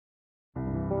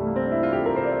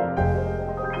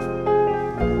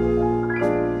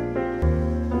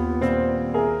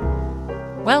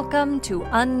Welcome to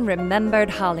Unremembered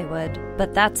Hollywood,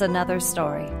 but that's another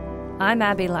story. I'm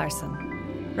Abby Larson.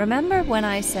 Remember when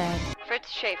I said, Fritz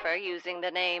Schaefer, using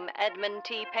the name Edmond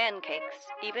T. Pancakes,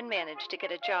 even managed to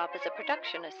get a job as a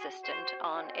production assistant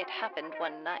on It Happened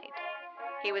One Night.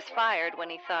 He was fired when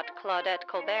he thought Claudette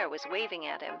Colbert was waving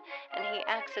at him, and he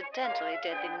accidentally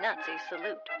did the Nazi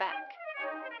salute back.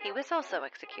 He was also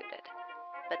executed,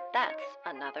 but that's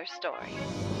another story.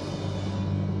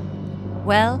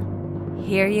 Well,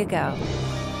 here you go.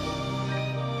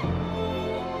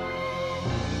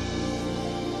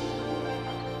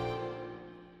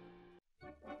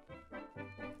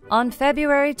 On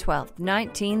February 12,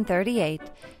 1938,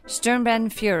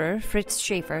 Sturmbannführer Fritz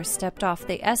Schaefer stepped off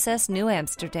the SS New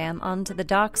Amsterdam onto the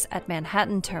docks at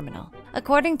Manhattan Terminal.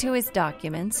 According to his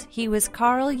documents, he was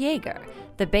Karl Jaeger,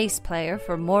 the bass player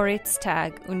for Moritz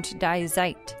Tag und die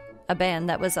Zeit, a band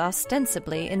that was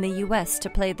ostensibly in the U.S. to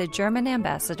play the German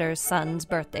ambassador's son's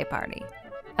birthday party.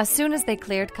 As soon as they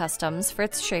cleared customs,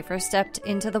 Fritz Schaefer stepped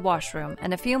into the washroom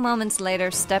and a few moments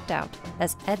later stepped out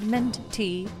as Edmond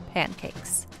T.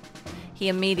 Pancakes. He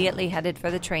immediately headed for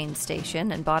the train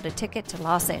station and bought a ticket to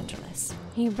Los Angeles.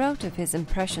 He wrote of his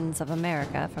impressions of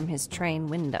America from his train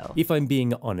window. If I'm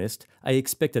being honest, I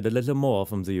expected a little more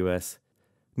from the U.S.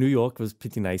 New York was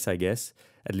pretty nice, I guess,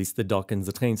 at least the dock and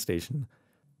the train station.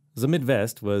 The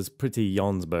Midwest was pretty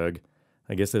Jonsburg.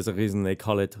 I guess there's a reason they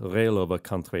call it railover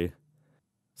country.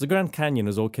 The Grand Canyon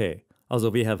is okay, although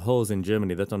we have holes in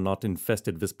Germany that are not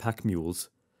infested with pack mules.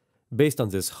 Based on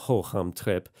this Hocham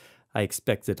trip, I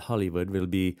expect that Hollywood will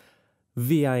be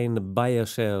wie ein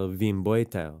bayerischer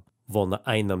Wimmbeutel von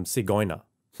einem Zigeuner.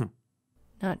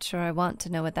 Not sure I want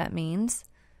to know what that means.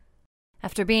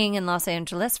 After being in Los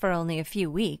Angeles for only a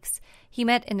few weeks, he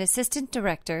met an assistant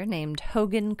director named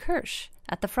Hogan Kirsch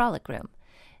at the Frolic Room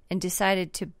and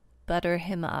decided to butter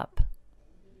him up.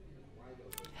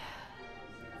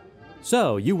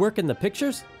 So, you work in the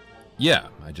pictures? Yeah,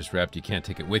 I just wrapped You Can't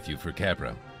Take It With You for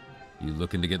Capra. You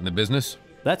looking to get in the business?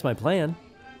 That's my plan.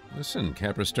 Listen,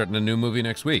 Capra's starting a new movie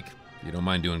next week. If you don't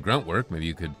mind doing grunt work, maybe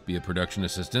you could be a production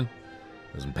assistant.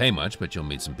 Doesn't pay much, but you'll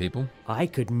meet some people. I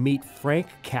could meet Frank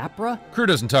Capra? Crew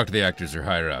doesn't talk to the actors or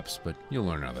higher-ups, but you'll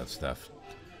learn all that stuff.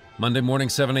 Monday morning,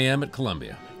 7 a.m. at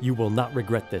Columbia. You will not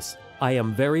regret this. I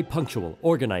am very punctual,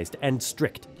 organized, and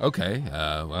strict. Okay,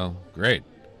 well, great.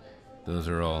 Those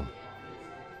are all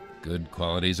good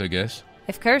qualities, I guess.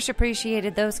 If Kirsch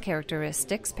appreciated those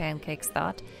characteristics, Pancakes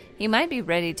thought, he might be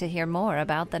ready to hear more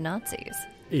about the Nazis.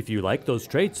 If you like those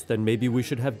traits, then maybe we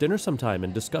should have dinner sometime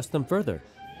and discuss them further.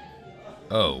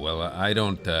 Oh, well, I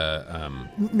don't,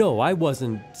 No, I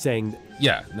wasn't saying...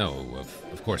 Yeah, no,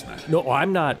 of course not. No,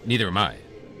 I'm not... Neither am I.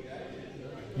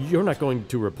 You're not going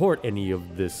to report any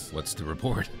of this. What's to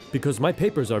report? Because my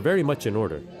papers are very much in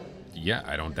order. Yeah,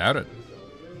 I don't doubt it.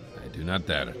 I do not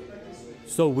doubt it.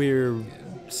 So we're...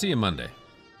 See you Monday.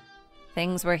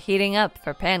 Things were heating up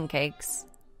for Pancakes.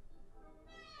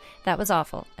 That was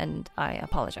awful, and I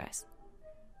apologize.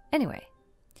 Anyway,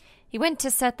 he went to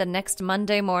set the next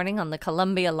Monday morning on the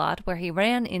Columbia lot where he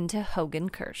ran into Hogan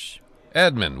Kirsch.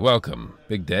 Edmond, welcome.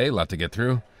 Big day, lot to get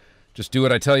through. Just do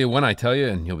what I tell you when I tell you,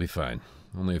 and you'll be fine.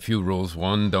 Only a few rules.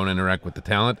 One, don't interact with the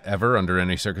talent, ever, under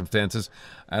any circumstances.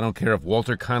 I don't care if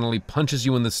Walter Connolly punches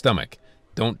you in the stomach.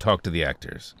 Don't talk to the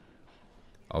actors.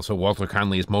 Also, Walter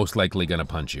Connolly is most likely going to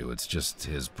punch you. It's just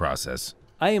his process.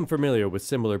 I am familiar with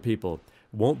similar people.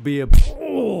 Won't be a...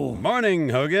 Oh. Morning,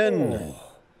 Hogan.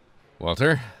 Oh.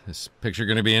 Walter, this picture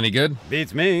going to be any good?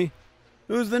 Beats me.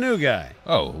 Who's the new guy?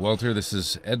 Oh, Walter, this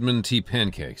is Edmond T.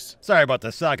 Pancakes. Sorry about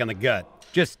the sock on the gut.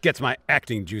 Just gets my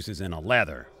acting juices in a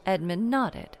lather. Edmond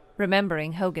nodded,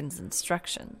 remembering Hogan's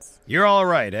instructions. You're all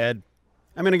right, Ed.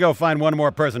 I'm going to go find one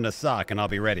more person to sock, and I'll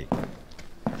be ready.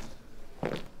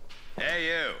 Hey,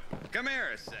 you. Come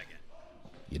here a second.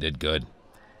 You did good.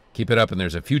 Keep it up, and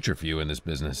there's a future for you in this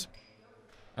business.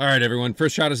 All right, everyone.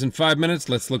 First shot is in 5 minutes.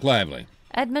 Let's look lively.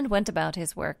 Edmond went about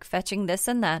his work, fetching this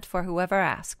and that for whoever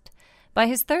asked. By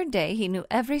his third day, he knew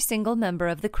every single member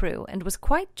of the crew and was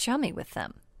quite chummy with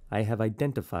them. I have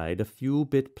identified a few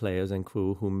bit players and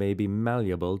crew who may be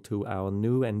malleable to our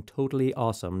new and totally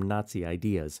awesome Nazi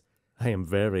ideas. I am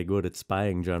very good at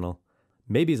spying, Journal.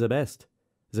 Maybe the best.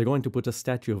 They're going to put a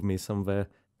statue of me somewhere,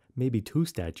 maybe 2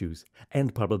 statues,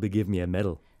 and probably give me a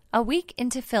medal. A week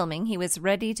into filming, he was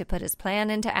ready to put his plan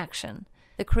into action.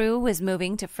 The crew was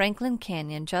moving to Franklin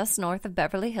Canyon just north of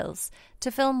Beverly Hills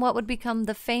to film what would become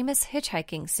the famous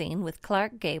hitchhiking scene with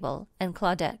Clark Gable and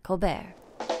Claudette Colbert.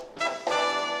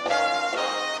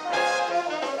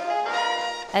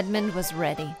 Edmond was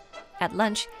ready, At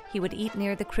lunch, he would eat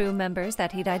near the crew members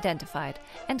that he'd identified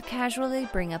and casually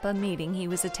bring up a meeting he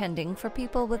was attending for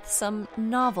people with some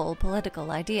novel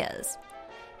political ideas.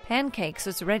 Pancakes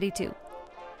was ready to...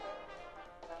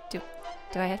 Do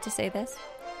I have to say this?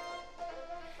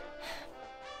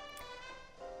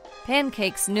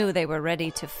 Pancakes knew they were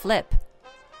ready to flip.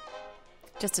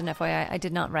 Just an FYI, I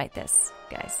did not write this,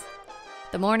 guys.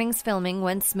 The morning's filming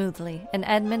went smoothly, and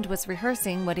Edmond was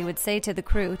rehearsing what he would say to the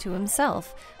crew to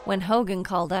himself when Hogan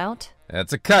called out,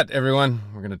 "That's a cut, everyone.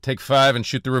 We're going to take 5 and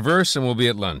shoot the reverse, and we'll be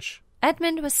at lunch."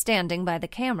 Edmond was standing by the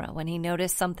camera when he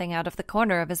noticed something out of the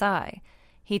corner of his eye.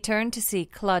 He turned to see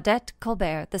Claudette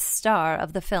Colbert, the star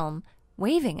of the film,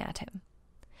 waving at him.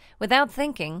 Without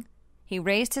thinking, he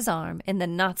raised his arm in the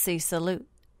Nazi salute,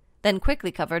 then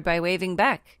quickly covered by waving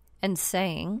back and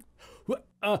saying,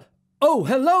 Oh,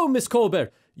 hello, Miss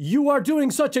Colbert. You are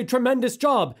doing such a tremendous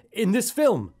job in this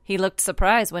film. He looked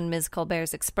surprised when Ms.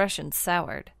 Colbert's expression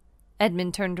soured.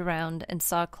 Edmond turned around and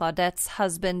saw Claudette's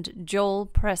husband, Joel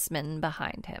Pressman,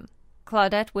 behind him.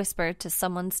 Claudette whispered to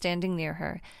someone standing near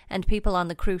her, and people on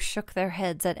the crew shook their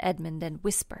heads at Edmond and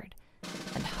whispered,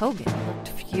 and Hogan looked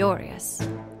furious.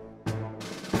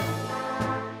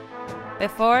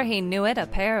 Before he knew it, a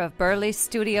pair of burly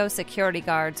studio security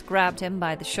guards grabbed him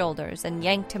by the shoulders and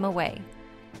yanked him away.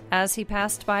 As he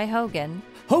passed by Hogan,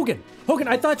 Hogan,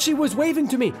 I thought she was waving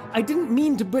to me. I didn't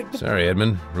mean to break... Sorry,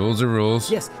 Edmund. Rules are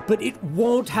rules. Yes, but it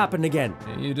won't happen again.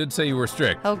 You did say you were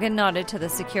strict. Hogan nodded to the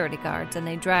security guards and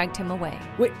they dragged him away.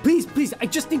 Wait, please, I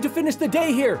just need to finish the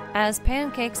day here. As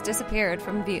Pancakes disappeared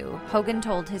from view, Hogan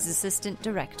told his assistant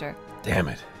director, Damn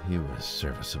it, he was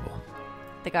serviceable.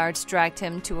 The guards dragged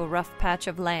him to a rough patch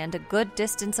of land a good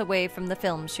distance away from the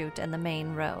film shoot and the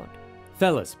main road.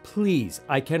 Fellas, please,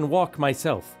 I can walk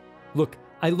myself. Look,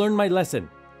 I learned my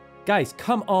lesson. Guys,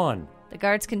 come on. The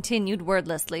guards continued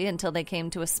wordlessly until they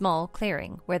came to a small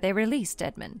clearing, where they released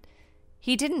Edmond.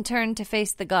 He didn't turn to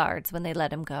face the guards when they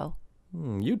let him go.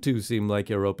 You two seem like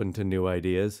you're open to new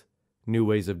ideas, new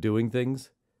ways of doing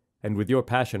things. And with your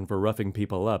passion for roughing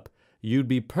people up, you'd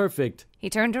be perfect. He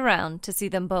turned around to see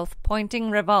them both pointing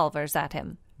revolvers at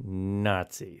him.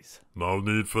 Nazis. No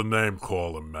need for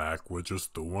name-calling, Mac. We're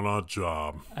just doing our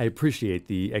job. I appreciate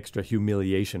the extra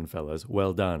humiliation, fellas.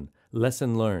 Well done.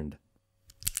 Lesson learned.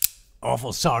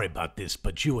 Awful sorry about this,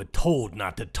 but you were told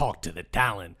not to talk to the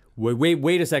talent.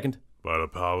 Wait a second. By the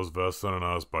powers vested in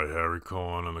us by Harry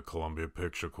Cohen and the Columbia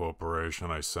Picture Corporation,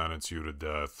 I sentence you to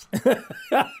death.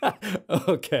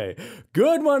 Okay.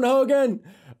 Good one, Hogan.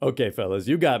 Okay, fellas,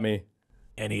 you got me.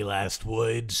 Any last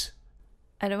words?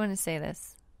 I don't want to say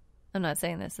this. I'm not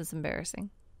saying this. It's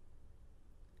embarrassing.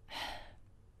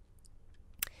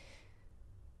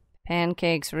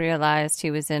 Pancakes realized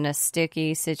he was in a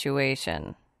sticky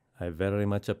situation. I very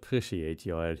much appreciate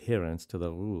your adherence to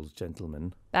the rules,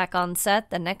 gentlemen. Back on set,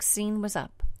 the next scene was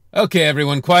up. Okay,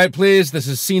 everyone, quiet, please. This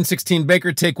is Scene 16,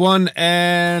 Baker, take 1,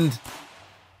 and...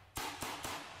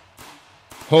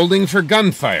 Holding for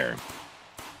gunfire.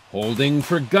 Holding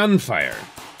for gunfire.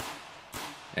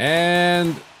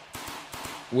 And...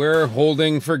 We're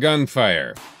holding for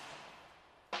gunfire.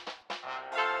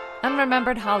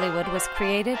 Unremembered Hollywood was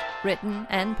created, written,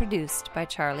 and produced by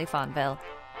Charlie Fonville.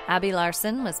 Abby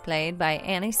Larson was played by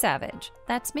Annie Savage.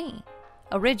 That's me.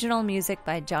 Original music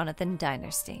by Jonathan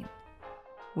Dinerstein.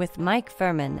 With Mike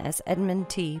Furman as Edmond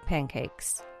T.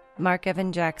 Pancakes, Mark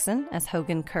Evan Jackson as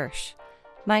Hogan Kirsch,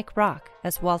 Mike Rock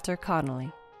as Walter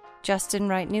Connolly, Justin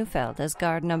Wright Neufeld as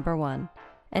Guard Number 1,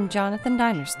 and Jonathan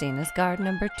Dinerstein as Guard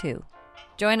Number 2.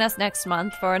 Join us next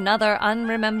month for another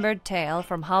unremembered tale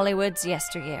from Hollywood's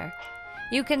yesteryear.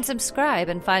 You can subscribe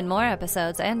and find more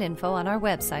episodes and info on our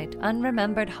website,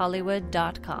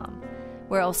 unrememberedhollywood.com.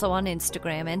 We're also on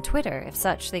Instagram and Twitter if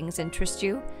such things interest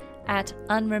you, at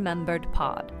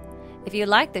unrememberedpod. If you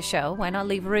like the show, why not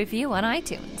leave a review on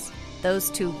iTunes?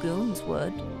 Those two goons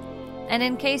would. And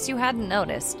in case you hadn't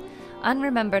noticed,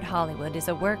 Unremembered Hollywood is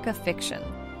a work of fiction.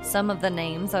 Some of the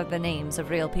names are the names of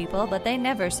real people, but they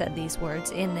never said these words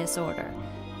in this order.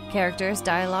 Characters,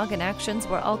 dialogue, and actions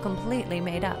were all completely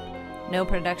made up. No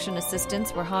production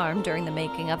assistants were harmed during the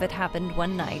making of It Happened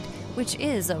One Night, which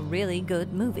is a really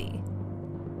good movie.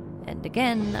 And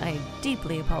again, I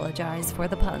deeply apologize for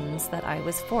the puns that I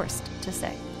was forced to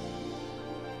say.